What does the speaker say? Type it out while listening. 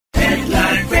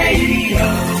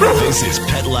This is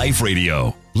Pet Life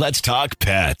Radio. Let's talk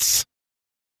pets.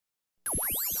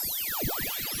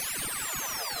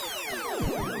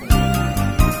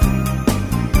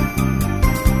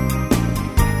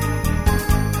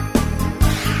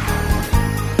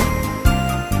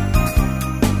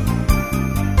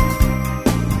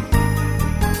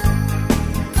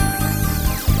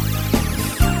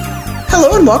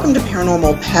 Hello and welcome to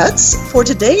Paranormal Pets. For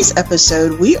today's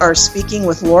episode, we are speaking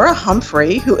with Laura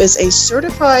Humphrey, who is a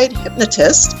certified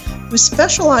hypnotist who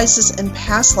specializes in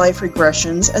past life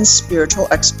regressions and spiritual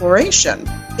exploration.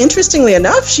 Interestingly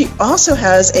enough, she also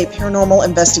has a paranormal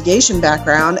investigation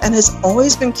background and has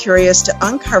always been curious to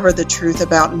uncover the truth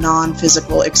about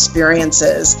non-physical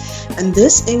experiences. And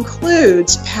this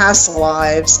includes past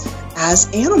lives as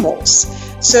animals.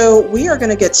 So we are going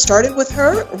to get started with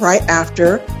her right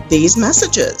after these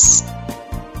messages.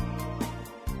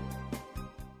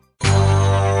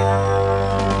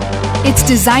 It's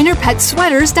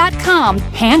DesignerPetSweaters.com.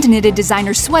 Hand-knitted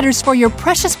designer sweaters for your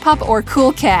precious pup or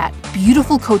cool cat.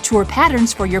 Beautiful couture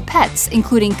patterns for your pets,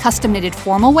 including custom-knitted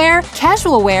formal wear,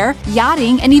 casual wear,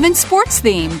 yachting, and even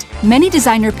sports-themed. Many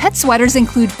designer pet sweaters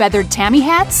include feathered tammy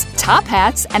hats, top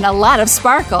hats, and a lot of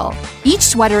sparkle. Each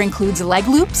sweater includes leg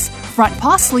loops, front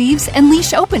paw sleeves, and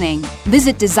leash opening.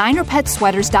 Visit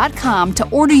DesignerPetSweaters.com to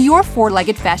order your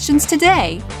four-legged fashions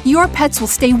today. Your pets will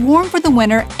stay warm for the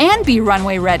winter and be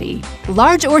runway ready.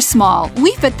 Large or small,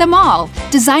 we fit them all.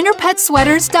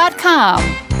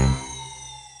 DesignerPetSweaters.com.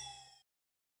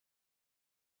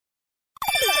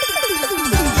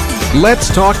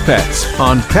 Let's Talk Pets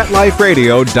on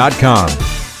PetLifeRadio.com.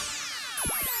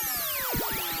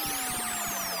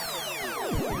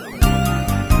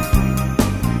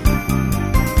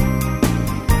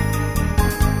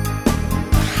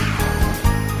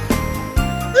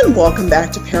 And welcome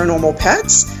back to Paranormal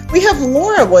Pets. We have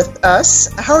Laura with us.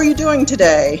 How are you doing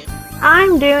today?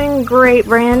 I'm doing great,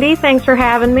 Brandy. Thanks for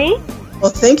having me.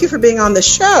 Well, thank you for being on the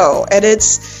show. And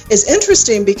it's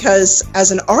interesting because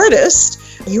as an artist,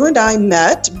 you and I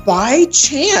met by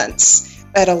chance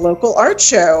at a local art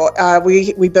show.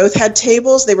 We both had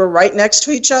tables. They were right next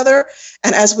to each other.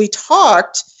 And as we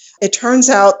talked, it turns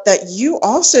out that you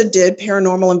also did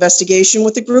paranormal investigation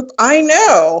with the group I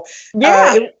know.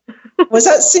 Yeah. Was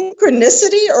that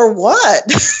synchronicity or what?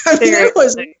 I mean, it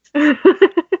was.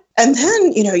 And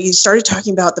then, you started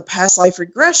talking about the past life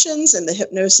regressions and the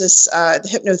hypnosis, the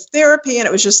hypnotherapy, and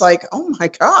it was just like, oh my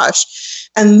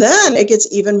gosh. And then it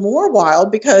gets even more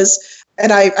wild because,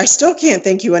 and I still can't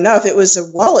thank you enough, it was a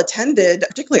well-attended,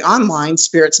 particularly online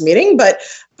spirits meeting, but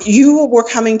you were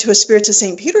coming to a Spirits of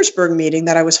St. Petersburg meeting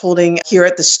that I was holding here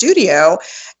at the studio,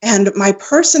 and my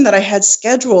person that I had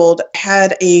scheduled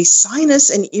had a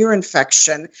sinus and ear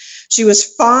infection. She was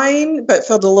fine, but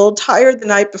felt a little tired the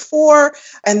night before,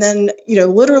 and then,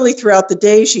 literally throughout the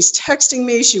day, she's texting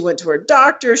me. She went to her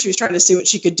doctor. She was trying to see what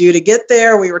she could do to get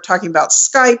there. We were talking about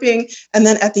Skyping, and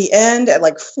then at the end, at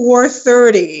like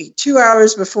 4:30, 2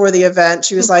 hours before the event,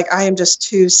 she was like, I am just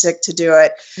too sick to do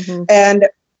it. Mm-hmm. And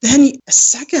then a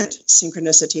second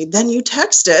synchronicity, then you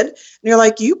texted and you're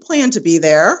like, you plan to be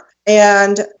there.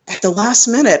 And at the last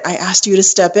minute, I asked you to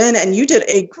step in and you did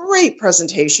a great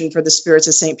presentation for the Spirits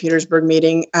of St. Petersburg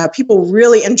meeting. People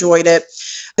really enjoyed it.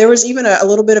 There was even a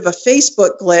little bit of a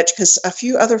Facebook glitch because a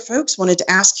few other folks wanted to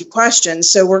ask you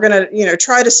questions. So we're going to,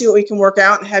 try to see what we can work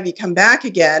out and have you come back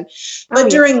again.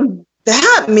 But during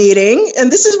that meeting,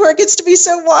 and this is where it gets to be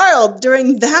so wild,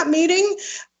 during that meeting,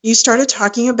 you started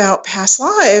talking about past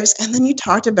lives, and then you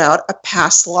talked about a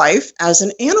past life as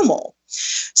an animal.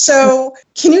 So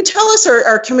can you tell us,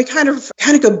 or can we kind of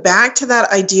go back to that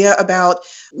idea about,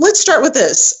 let's start with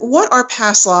this. What are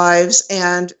past lives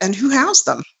and who has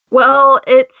them? Well,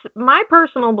 it's my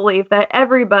personal belief that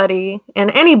everybody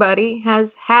and anybody has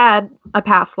had a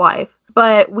past life,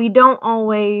 but we don't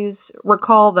always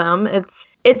recall them.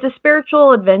 It's a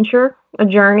spiritual adventure, a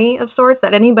journey of sorts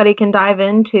that anybody can dive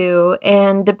into.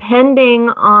 And depending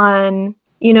on,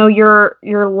 your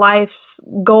life's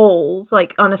goals,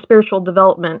 like on a spiritual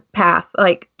development path,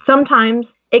 like sometimes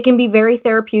it can be very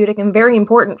therapeutic and very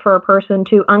important for a person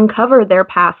to uncover their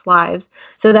past lives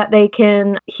so that they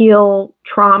can heal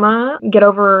trauma, get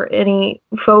over any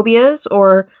phobias,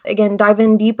 or again, dive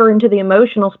in deeper into the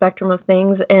emotional spectrum of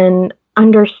things and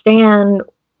understand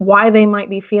why they might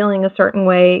be feeling a certain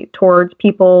way towards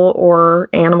people or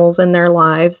animals in their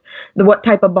lives, what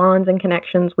type of bonds and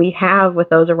connections we have with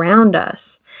those around us.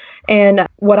 And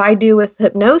what I do with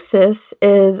hypnosis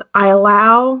is I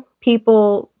allow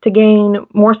people to gain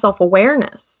more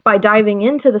self-awareness by diving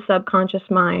into the subconscious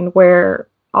mind where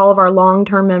all of our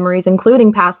long-term memories,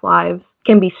 including past lives,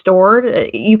 can be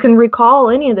stored. You can recall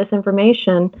any of this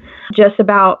information. It's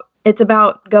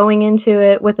about going into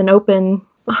it with an open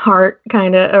heart,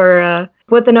 kind of, or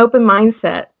with an open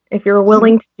mindset. If you're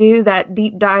willing to do that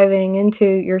deep diving into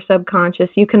your subconscious,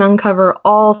 you can uncover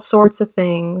all sorts of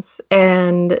things.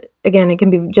 And again, it can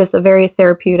be just a very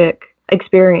therapeutic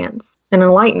experience and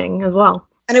enlightening as well.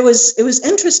 And it was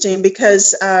interesting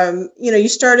because,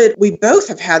 we both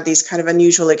have had these kind of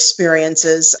unusual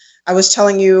experiences. I was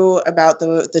telling you about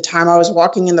the time I was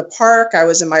walking in the park. I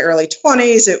was in my early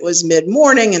 20s. It was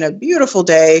mid-morning and a beautiful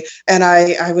day. And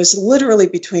I was literally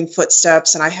between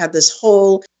footsteps, and I had this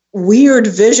whole weird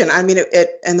vision. I mean,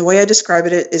 and the way I describe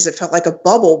it is it felt like a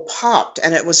bubble popped,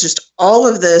 and it was just all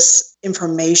of this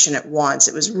information at once.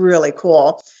 It was really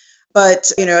cool.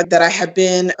 But, that I had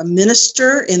been a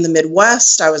minister in the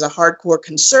Midwest. I was a hardcore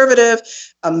conservative,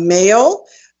 a male,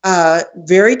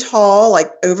 very tall,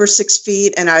 like over 6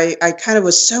 feet. And I kind of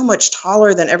was so much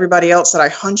taller than everybody else that I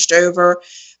hunched over.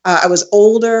 I was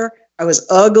older. I was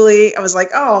ugly. I was like,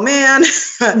 oh, man.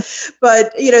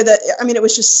 But, it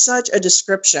was just such a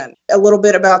description, a little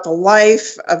bit about the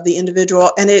life of the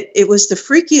individual. And it was the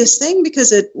freakiest thing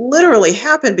because it literally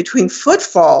happened between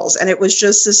footfalls. And it was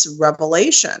just this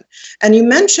revelation. And you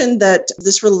mentioned that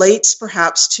this relates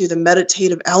perhaps to the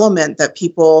meditative element that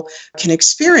people can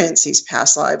experience these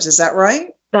past lives. Is that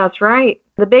right? That's right.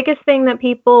 The biggest thing that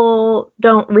people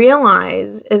don't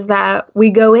realize is that we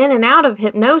go in and out of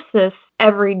hypnosis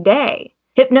every day.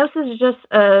 Hypnosis is just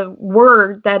a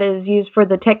word that is used for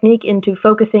the technique into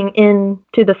focusing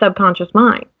into the subconscious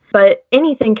mind. But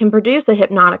anything can produce a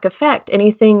hypnotic effect.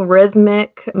 Anything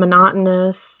rhythmic,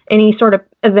 monotonous, any sort of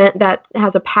event that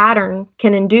has a pattern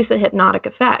can induce a hypnotic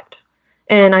effect.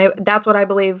 And that's what I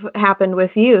believe happened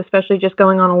with you, especially just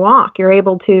going on a walk. You're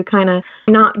able to kind of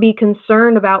not be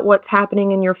concerned about what's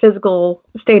happening in your physical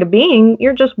state of being.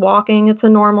 You're just walking. It's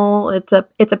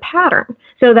a pattern.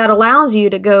 So that allows you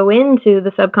to go into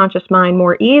the subconscious mind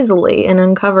more easily and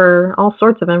uncover all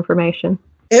sorts of information.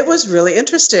 It was really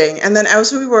interesting. And then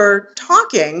as we were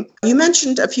talking, you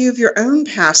mentioned a few of your own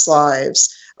past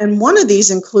lives. And one of these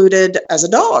included as a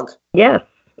dog. Yes.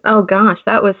 Oh, gosh.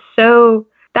 That was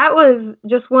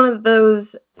just one of those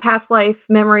past life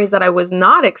memories that I was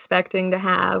not expecting to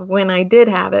have when I did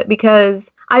have it, because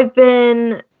I've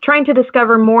been trying to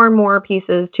discover more and more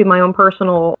pieces to my own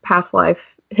personal past life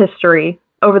history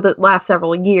over the last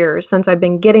several years since I've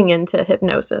been getting into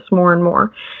hypnosis more and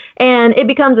more. And it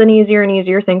becomes an easier and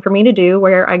easier thing for me to do,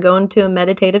 where I go into a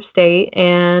meditative state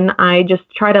and I just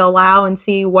try to allow and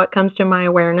see what comes to my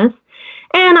awareness.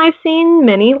 And I've seen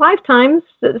many lifetimes,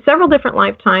 several different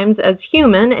lifetimes as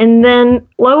human. And then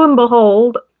lo and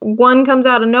behold, one comes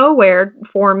out of nowhere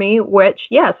for me, which,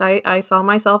 yes, I saw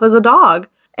myself as a dog.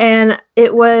 And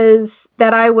it was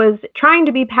that I was trying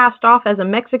to be passed off as a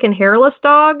Mexican hairless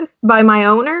dog by my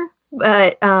owner.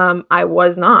 But I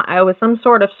was not. I was some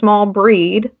sort of small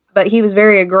breed. But he was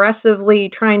very aggressively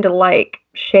trying to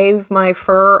shave my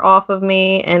fur off of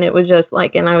me, and it was just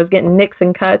and I was getting nicks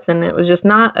and cuts, and it was just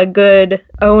not a good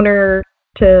owner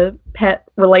to pet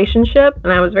relationship,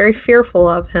 and I was very fearful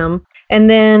of him. And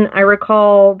then I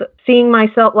recalled seeing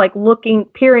myself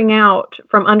peering out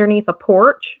from underneath a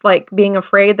porch, being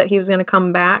afraid that he was going to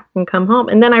come back and come home.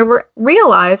 And then I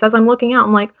realized as I'm looking out,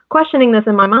 I'm questioning this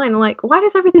in my mind, I'm why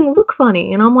does everything look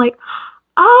funny? And I'm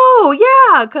oh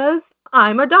yeah, because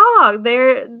I'm a dog.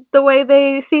 The way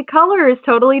they see color is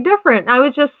totally different. I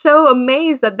was just so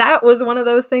amazed that was one of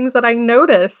those things that I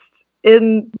noticed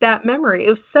in that memory. It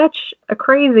was such a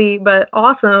crazy but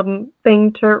awesome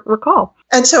thing to recall.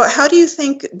 And so how do you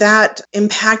think that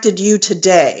impacted you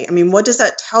today? I mean, what does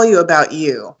that tell you about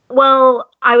you? Well,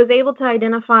 I was able to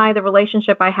identify the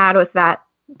relationship I had with that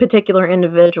particular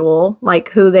individual,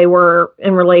 who they were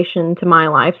in relation to my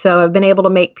life. So I've been able to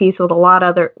make peace with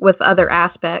other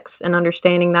aspects and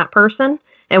understanding that person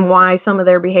and why some of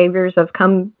their behaviors have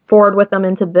come forward with them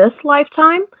into this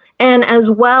lifetime. And as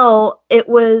well, it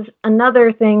was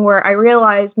another thing where I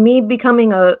realized me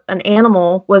becoming an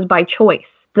animal was by choice.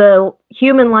 The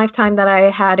human lifetime that I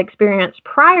had experienced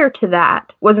prior to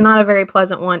that was not a very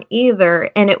pleasant one either.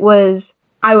 And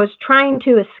I was trying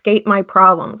to escape my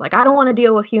problems. I don't want to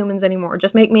deal with humans anymore.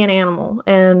 Just make me an animal.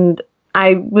 And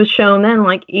I was shown then,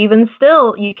 even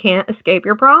still, you can't escape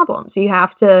your problems. You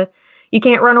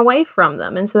can't run away from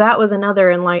them. And so that was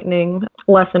another enlightening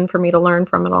lesson for me to learn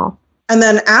from it all. And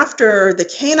then after the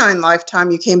canine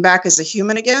lifetime, you came back as a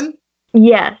human again?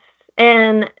 Yes.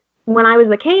 And when I was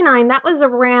a canine, that was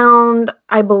around,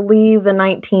 I believe, the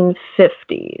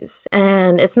 1950s.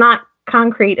 And it's not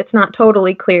concrete, it's not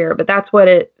totally clear, but that's what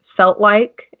it felt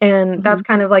like. And that's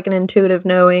kind of like an intuitive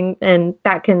knowing. And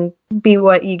that can be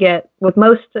what you get with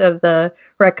most of the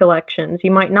recollections.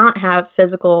 You might not have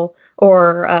physical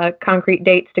or concrete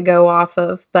dates to go off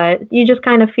of, but you just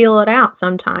kind of feel it out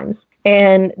sometimes.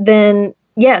 And then,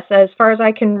 yes, as far as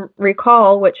I can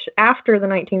recall, which after the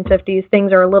 1950s,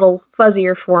 things are a little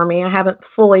fuzzier for me. I haven't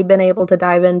fully been able to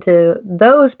dive into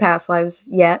those past lives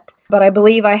yet, but I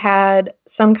believe I had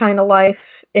some kind of life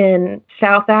in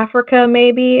South Africa,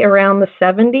 maybe around the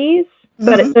 70s.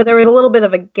 But so there was a little bit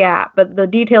of a gap, but the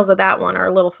details of that one are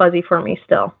a little fuzzy for me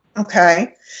still.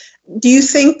 Okay. Do you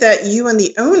think that you and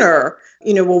the owner,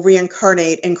 will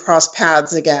reincarnate and cross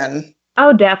paths again?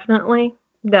 Oh, definitely.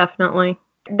 Definitely.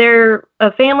 They're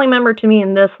a family member to me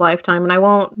in this lifetime, and I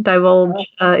won't divulge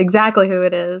exactly who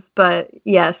it is, but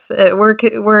yes,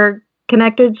 we're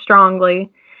connected strongly.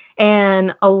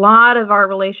 And a lot of our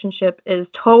relationship is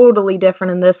totally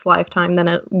different in this lifetime than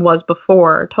it was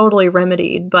before, totally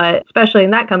remedied. But especially,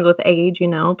 and that comes with age,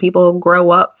 people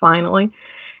grow up finally.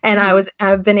 And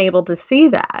I've been able to see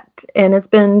that, and it's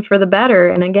been for the better.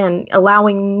 And again,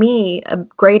 allowing me a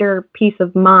greater peace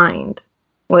of mind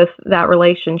with that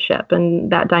relationship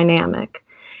and that dynamic.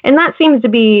 And that seems to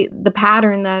be the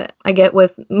pattern that I get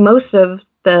with most of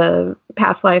the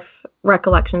past life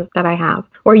recollections that I have,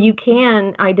 where you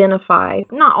can identify,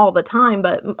 not all the time,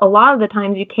 but a lot of the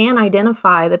times you can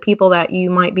identify the people that you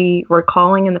might be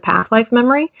recalling in the past life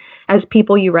memory as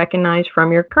people you recognize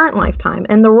from your current lifetime.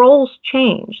 And the roles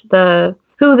change. How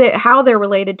they're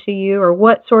related to you or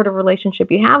what sort of relationship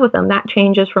you have with them, that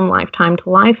changes from lifetime to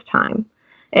lifetime.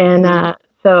 And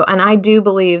and I do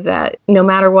believe that no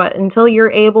matter what, until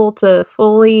you're able to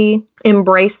fully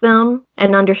embrace them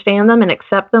and understand them and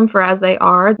accept them for as they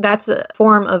are, that's a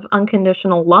form of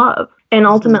unconditional love. And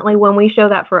ultimately, when we show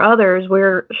that for others,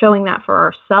 we're showing that for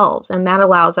ourselves. And that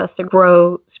allows us to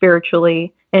grow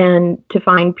spiritually and to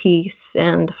find peace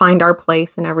and find our place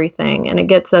in everything. And it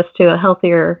gets us to a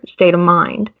healthier state of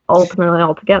mind, ultimately,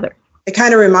 altogether. It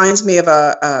kind of reminds me of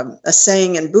a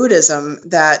saying in Buddhism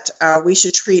that we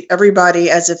should treat everybody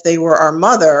as if they were our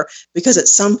mother, because at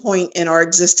some point in our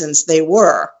existence they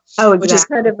were. Oh, exactly. Which is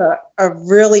kind of a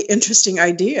really interesting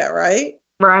idea, right?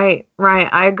 Right.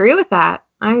 I agree with that.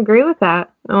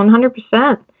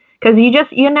 100%. Because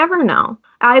you never know.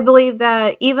 I believe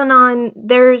that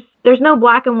there's no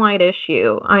black and white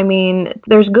issue. I mean,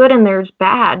 there's good and there's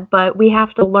bad, but we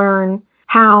have to learn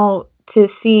how to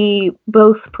see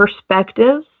both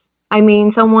perspectives. I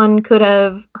mean, someone could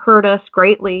have hurt us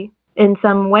greatly in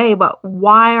some way, but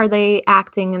why are they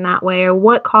acting in that way, or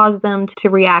what caused them to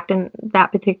react in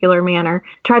that particular manner?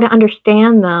 Try to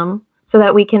understand them so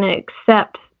that we can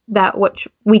accept that which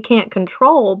we can't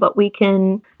control, but we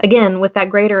can, again, with that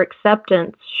greater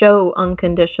acceptance, show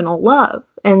unconditional love.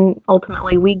 And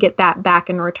ultimately, we get that back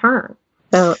in return.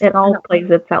 So it all plays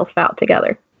itself out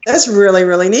together. That's really,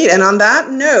 really neat. And on that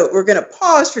note, we're going to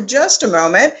pause for just a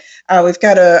moment. We've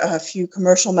got a few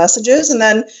commercial messages, and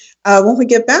then when we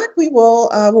get back,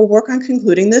 we'll work on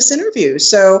concluding this interview.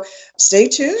 So stay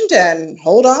tuned and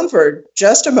hold on for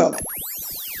just a moment.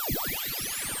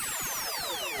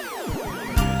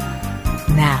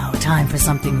 Now, time for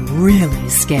something really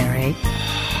scary.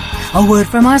 A word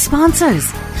from our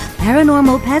sponsors.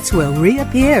 Paranormal Pets will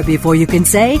reappear before you can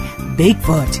say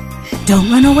Bigfoot.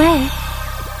 Don't run away.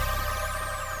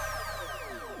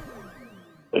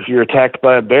 If you're attacked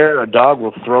by a bear, a dog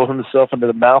will throw himself into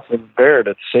the mouth of a bear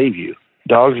to save you.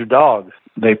 Dogs are dogs.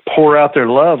 They pour out their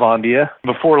love onto you.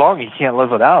 Before long, you can't live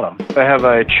without them. I have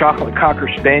a chocolate cocker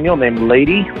spaniel named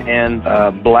Lady and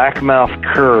a blackmouth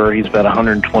cur. He's about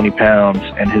 120 pounds,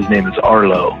 and his name is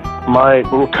Arlo. My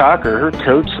little cocker, her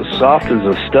coat's as soft as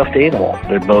a stuffed animal.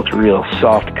 They're both real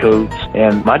soft coats,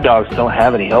 and my dogs don't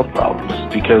have any health problems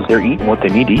because they're eating what they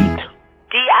need to eat.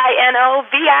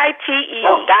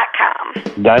 DINOVITE.com.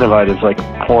 Dynavite is like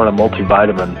pouring a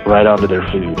multivitamin right onto their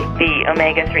food. The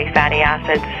omega-3 fatty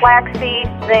acids, flaxseed,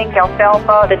 zinc,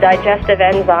 alfalfa, the digestive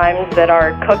enzymes that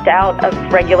are cooked out of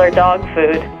regular dog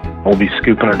food. We'll be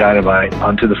scooping our Dynavite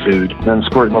onto the food, then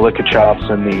squirting the liquor chops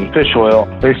and the fish oil.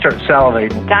 They start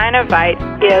salivating. Dynavite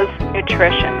is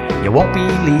nutrition. You won't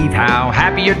believe how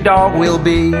happy your dog will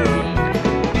be.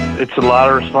 It's a lot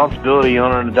of responsibility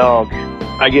owning a dog.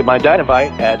 I get my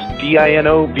Dynavite at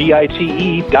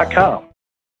DINOVITE.com.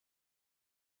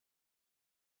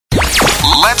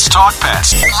 Let's talk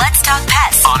pets. Let's talk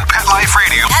pets On Pet Life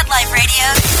Radio. Pet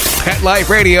Life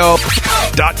Radio.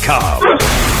 PetLifeRadio.com.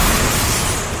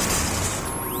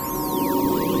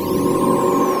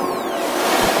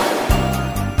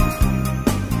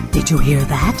 Did you hear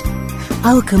that?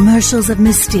 Our commercials have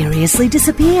mysteriously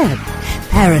disappeared.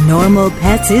 Paranormal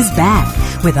Pets is back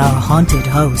with our haunted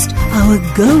host, our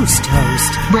ghost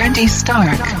host, Brandy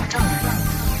Stark.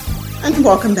 And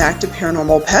welcome back to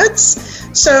Paranormal Pets.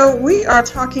 So we are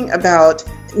talking about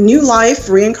new life,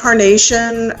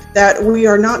 reincarnation, that we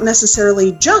are not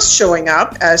necessarily just showing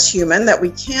up as human, that we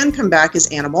can come back as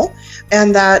animal,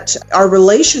 and that our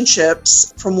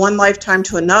relationships from one lifetime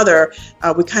to another,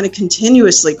 we kind of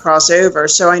continuously cross over.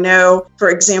 So I know, for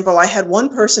example, I had one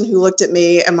person who looked at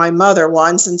me and my mother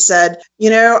once and said,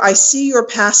 I see your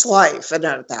past life. And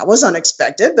that was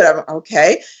unexpected, but I'm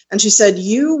okay. And she said,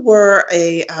 you were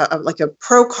like a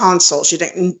proconsul. She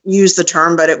didn't use the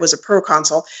term, but it was a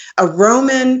proconsul, a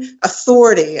Roman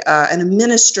authority, an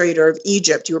administrator of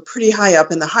Egypt. You were pretty high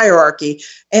up in the hierarchy,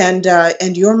 and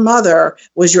your mother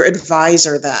was your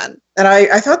advisor then. And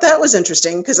I thought that was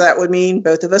interesting because that would mean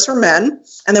both of us were men.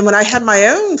 And then when I had my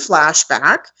own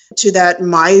flashback to that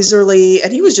miserly,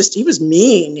 and he was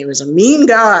mean. He was a mean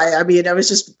guy. I mean, it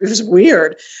was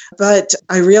weird. But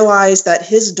I realized that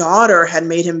his daughter had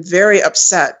made him very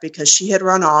upset because she had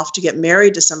run off to get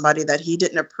married to somebody that he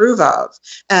didn't approve of.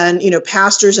 And,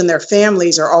 pastors and their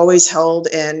families are always held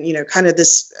in, kind of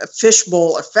this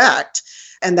fishbowl effect.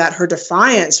 And that her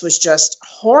defiance was just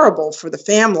horrible for the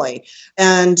family.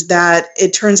 And that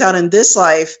it turns out in this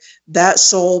life, that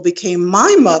soul became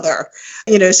my mother,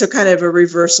 so kind of a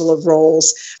reversal of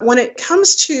roles. When it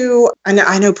comes to,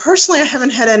 I know personally, I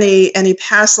haven't had any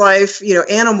past life,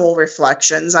 animal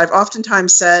reflections. I've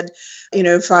oftentimes said,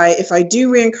 if I do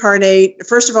reincarnate,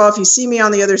 first of all, if you see me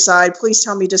on the other side, please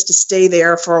tell me just to stay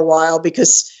there for a while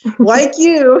because like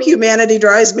you, humanity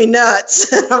drives me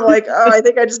nuts. And I'm like, I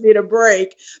think I just need a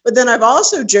break. But then I've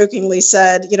also jokingly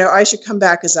said, I should come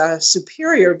back as a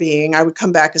superior being. I would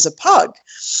come back as a pug,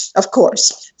 of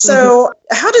course. So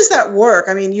how does that work?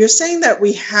 I mean, you're saying that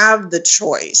we have the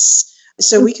choice.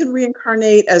 So we can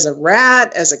reincarnate as a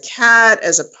rat, as a cat,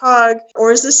 as a pug,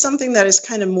 or is this something that is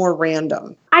kind of more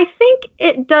random? I think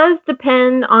it does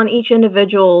depend on each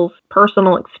individual's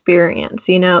personal experience.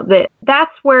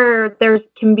 That's where there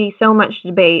can be so much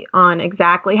debate on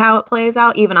exactly how it plays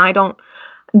out. Even I don't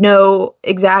know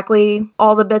exactly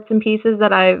all the bits and pieces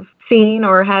that I've seen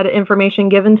or had information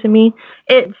given to me.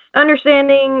 It's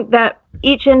understanding that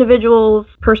each individual's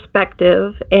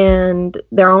perspective and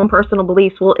their own personal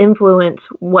beliefs will influence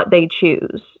what they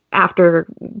choose after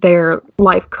their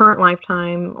current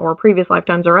lifetime or previous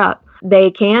lifetimes are up.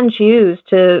 They can choose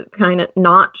to kind of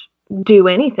not do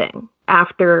anything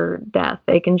after death.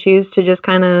 They can choose to just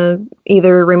kind of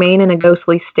either remain in a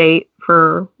ghostly state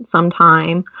for some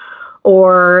time,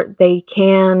 or they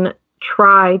can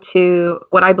try to,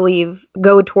 what I believe,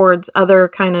 go towards other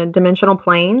kind of dimensional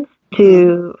planes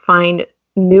to find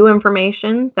new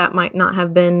information that might not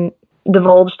have been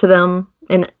divulged to them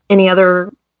in any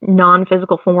other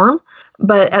non-physical form.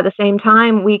 But at the same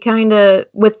time, we kind of,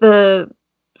 with the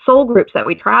soul groups that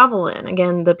we travel in,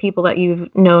 again, the people that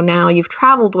you've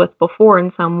traveled with before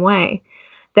in some way,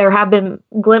 there have been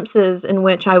glimpses in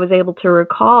which I was able to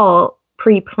recall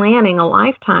pre-planning a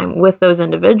lifetime with those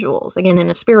individuals, again,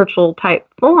 in a spiritual type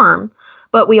form,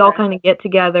 but we all kind of get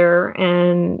together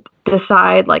and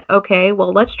decide like, okay,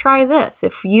 well, let's try this.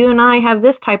 If you and I have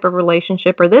this type of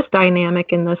relationship or this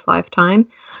dynamic in this lifetime,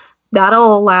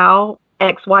 that'll allow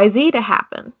XYZ to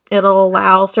happen. It'll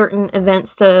allow certain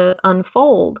events to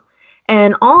unfold.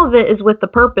 And all of it is with the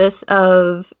purpose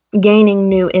of gaining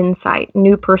new insight,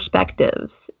 new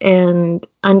perspectives, and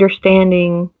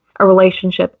understanding a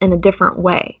relationship in a different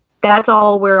way. That's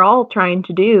all we're all trying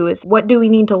to do is what do we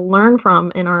need to learn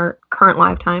from in our current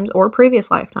lifetimes or previous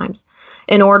lifetimes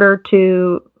in order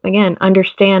to, again,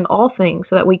 understand all things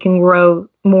so that we can grow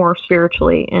more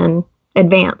spiritually and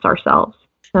advance ourselves.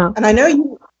 So. And I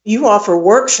know you offer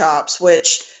workshops,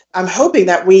 which I'm hoping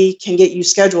that we can get you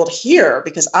scheduled here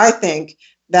because I think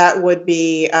that would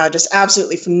be just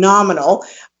absolutely phenomenal.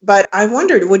 But I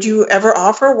wondered, would you ever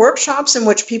offer workshops in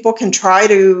which people can try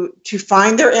to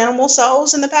find their animal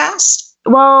selves in the past?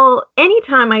 Well,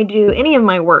 anytime I do any of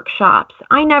my workshops,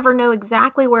 I never know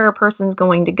exactly where a person's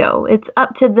going to go. It's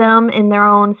up to them in their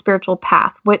own spiritual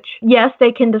path, which, yes,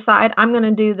 they can decide, I'm going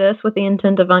to do this with the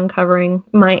intent of uncovering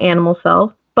my animal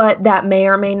self, but that may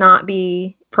or may not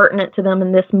be pertinent to them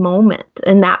in this moment,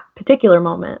 in that particular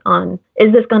moment on,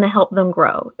 is this going to help them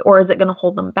grow or is it going to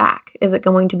hold them back? Is it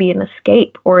going to be an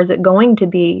escape or is it going to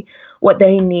be what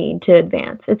they need to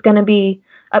advance? It's going to be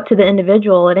up to the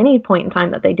individual at any point in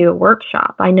time that they do a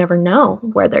workshop. I never know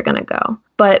where they're going to go.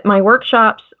 But my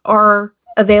workshops are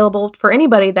available for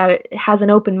anybody that has an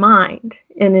open mind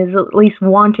and is at least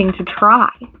wanting to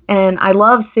try. And I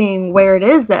love seeing where it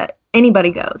is that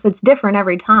anybody goes. It's different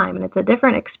every time and it's a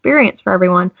different experience for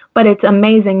everyone, but it's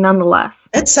amazing nonetheless.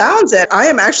 It sounds it. I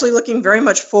am actually looking very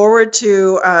much forward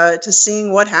to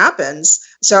seeing what happens.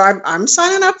 So I'm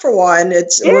signing up for one.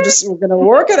 We're going to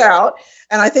work it out.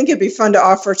 And I think it'd be fun to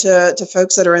offer to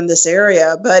folks that are in this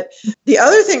area. But the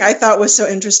other thing I thought was so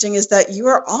interesting is that you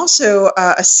are also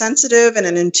a sensitive and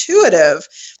an intuitive.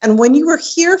 And when you were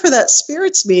here for that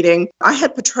spirits meeting, I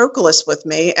had Patroclus with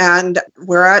me, and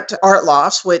we're at Art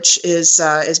Lofts, which is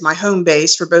my home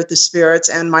base for both the spirits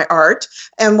and my art.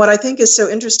 And what I think is so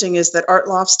interesting is that Art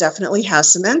Lofts definitely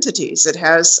has some entities. It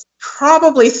has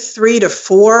probably 3 to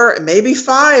 4, maybe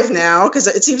 5 now, because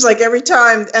it seems like every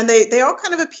time, and they all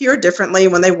kind of appear differently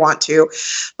when they want to.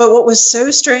 But what was so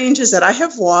strange is that I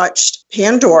have watched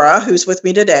Pandora, who's with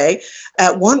me today,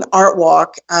 at one art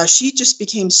walk. She just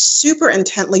became super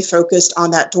intently focused on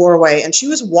that doorway, and she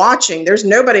was watching. There's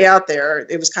nobody out there.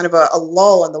 It was kind of a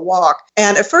lull in the walk.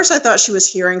 And at first I thought she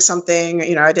was hearing something,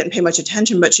 I didn't pay much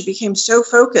attention, but she became so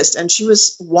focused, and she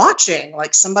was watching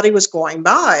like somebody was going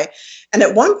by. And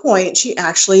at one point, she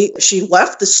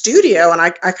left the studio, and I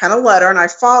kind of let her, and I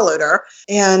followed her,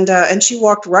 and she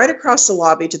walked right across the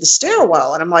lobby to the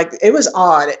stairwell. And I'm like, it was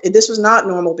odd. This was not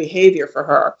normal behavior for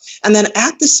her. And then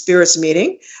at the spirits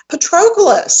meeting,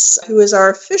 Patroclus, who is our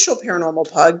official paranormal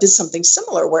pug, did something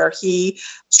similar where he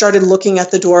started looking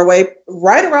at the doorway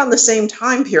right around the same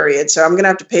time period. So I'm going to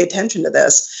have to pay attention to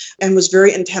this, and was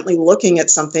very intently looking at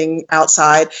something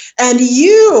outside. And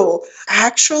you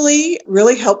actually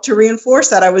really helped to reinforce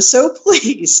that. I was so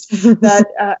pleased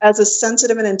that as a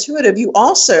sensitive and intuitive, you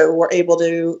also were able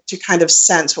to kind of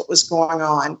sense what was going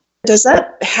on. Does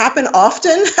that happen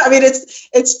often? I mean,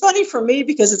 it's funny for me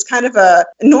because it's kind of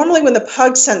normally when the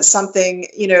pugs sense something,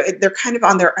 they're kind of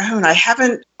on their own. I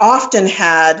haven't often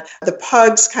had the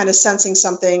pugs kind of sensing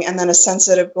something and then a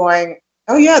sensitive going,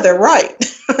 oh yeah, they're right.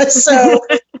 So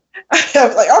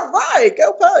I'm like, all right,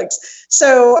 go pugs.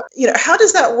 So, how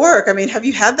does that work? I mean, have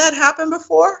you had that happen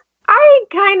before? I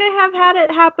kind of have had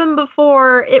it happen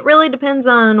before. It really depends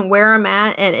on where I'm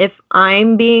at and if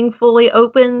I'm being fully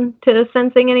open to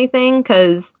sensing anything,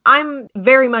 because I'm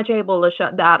very much able to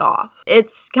shut that off.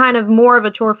 It's kind of more of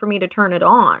a chore for me to turn it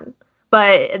on,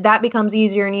 but that becomes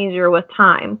easier and easier with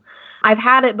time. I've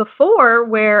had it before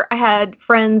where I had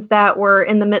friends that were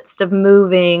in the midst of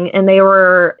moving, and they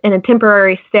were in a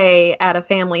temporary stay at a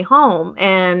family home.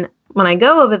 And when I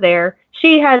go over there,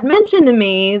 she had mentioned to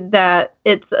me that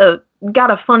it's got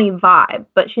a funny vibe,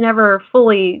 but she never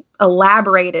fully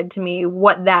elaborated to me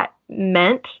what that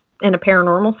meant in a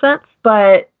paranormal sense.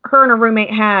 But her and her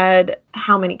roommate had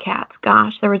how many cats?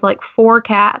 Gosh, there was like 4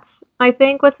 cats, I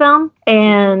think, with them.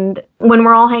 And when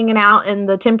we're all hanging out in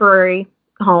the temporary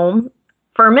home,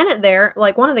 for a minute there,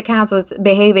 like one of the cats was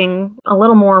behaving a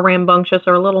little more rambunctious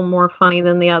or a little more funny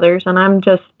than the others. And I'm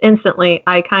just instantly,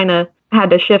 I kind of had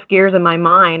to shift gears in my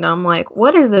mind. I'm like,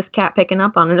 what is this cat picking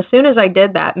up on? And as soon as I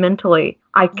did that mentally,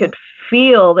 I could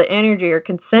feel the energy or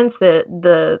could sense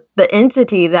the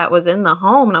entity that was in the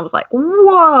home. And I was like,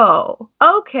 whoa,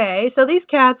 okay. So these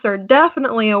cats are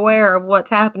definitely aware of what's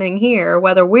happening here,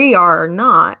 whether we are or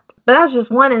not. But that's just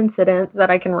one incident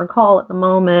that I can recall at the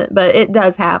moment, but it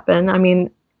does happen. I mean,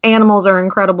 animals are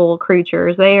incredible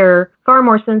creatures. They are far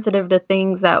more sensitive to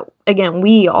things that, again,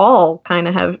 we all kind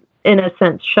of have, in a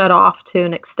sense, shut off to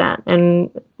an extent.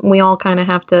 And we all kind of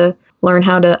have to learn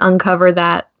how to uncover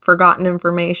that forgotten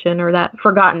information or that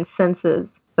forgotten senses,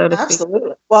 so to speak.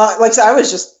 Absolutely. Well, like I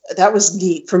said, that was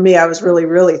neat for me. I was really,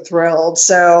 really thrilled.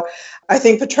 So I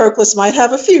think Patroclus might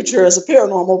have a future as a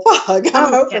paranormal pug.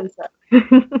 I'm hoping so.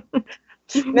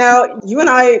 Now, you and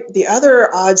I, the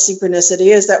other odd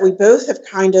synchronicity is that we both have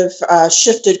kind of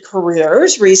shifted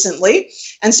careers recently.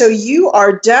 And so you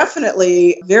are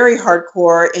definitely very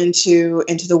hardcore into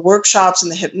the workshops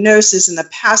and the hypnosis and the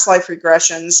past life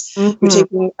regressions.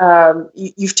 Mm-hmm.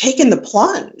 You've taken the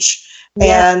plunge.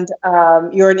 Yeah. And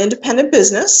you're an independent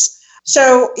business.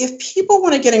 So if people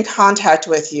want to get in contact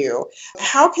with you,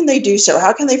 how can they do so?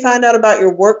 How can they find out about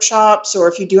your workshops, or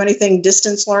if you do anything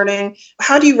distance learning?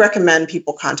 How do you recommend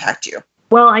people contact you?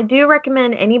 Well, I do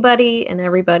recommend anybody and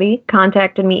everybody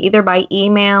contacting me either by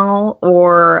email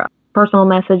or personal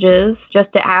messages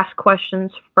just to ask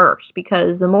questions first,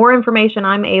 because the more information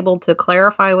I'm able to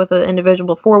clarify with an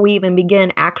individual before we even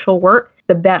begin actual work,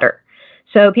 the better.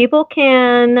 So people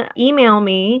can email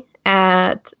me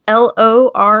at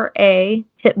LORA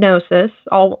hypnosis,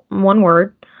 all one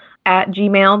word, at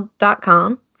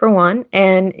gmail.com for one.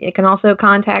 And it can also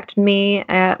contact me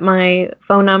at my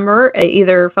phone number.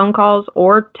 Either phone calls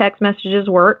or text messages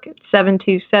work,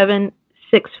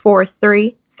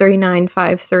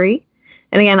 727-643-3953.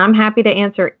 And again, I'm happy to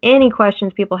answer any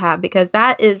questions people have, because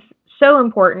that is so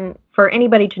important for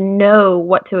anybody to know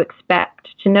what to expect,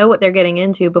 to know what they're getting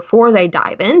into before they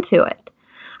dive into it.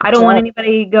 I don't want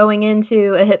anybody going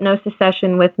into a hypnosis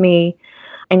session with me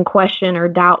and question or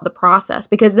doubt the process,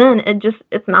 because then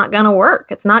it's not going to work.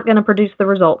 It's not going to produce the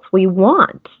results we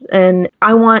want. And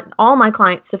I want all my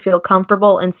clients to feel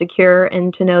comfortable and secure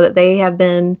and to know that they have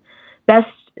been best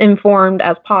informed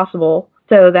as possible,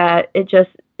 so that it just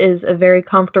is a very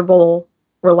comfortable,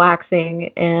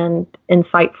 relaxing, and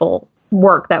insightful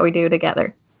work that we do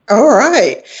together. All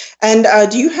right. And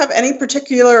do you have any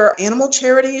particular animal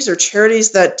charities or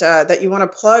charities that you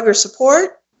want to plug or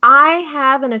support? I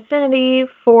have an affinity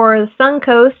for the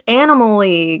Suncoast Animal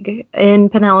League in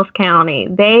Pinellas County.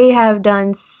 They have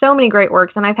done so many great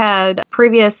works, and I've had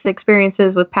previous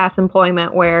experiences with past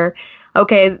employment where,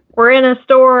 okay, we're in a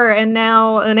store and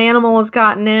now an animal has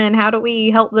gotten in. How do we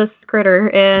help this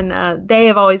critter? And they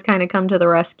have always kind of come to the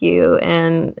rescue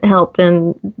and helped,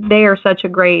 and they are such a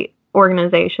great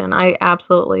organization. I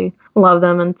absolutely love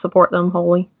them and support them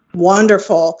wholly.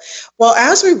 Wonderful. Well,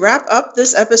 as we wrap up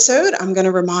this episode, I'm going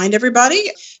to remind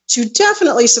everybody to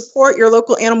definitely support your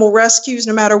local animal rescues,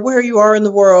 no matter where you are in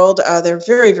the world. They're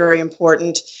very, very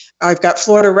important. I've got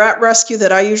Florida Rat Rescue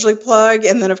that I usually plug,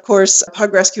 and then, of course,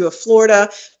 Pug Rescue of Florida.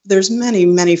 There's many,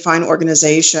 many fine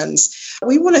organizations.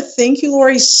 We want to thank you,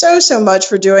 Lori, so much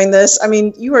for doing this. I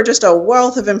mean, you are just a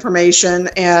wealth of information,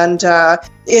 and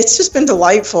it's just been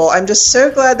delightful. I'm just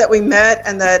so glad that we met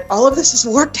and that all of this has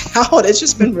worked out. It's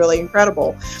just been really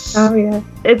incredible. Oh, yeah.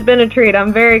 It's been a treat.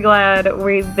 I'm very glad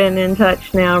we've been in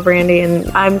touch now, Brandy, and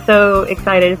I'm so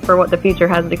excited for what the future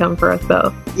has to come for us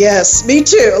both. Yes, me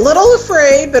too. A little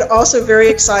afraid, but also very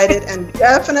excited and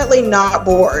definitely not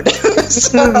bored.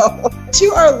 So,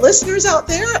 to our listeners out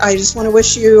there, I just want to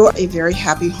wish you a very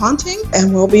happy haunting,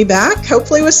 and we'll be back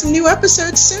hopefully with some new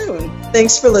episodes soon.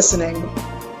 Thanks for listening.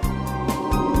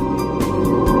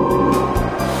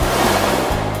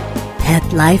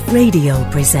 Pet Life Radio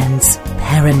presents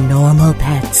Paranormal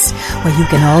Pets, where you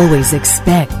can always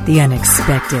expect the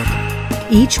unexpected.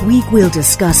 Each week we'll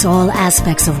discuss all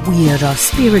aspects of weird or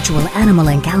spiritual animal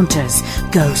encounters,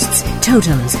 ghosts,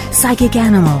 totems, psychic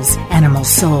animals, animal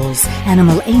souls,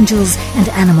 animal angels, and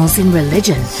animals in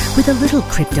religion, with a little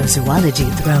cryptozoology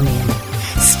thrown in.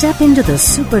 Step into the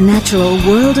supernatural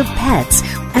world of pets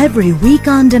every week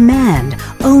on demand,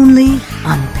 only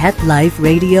on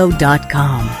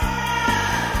PetLifeRadio.com.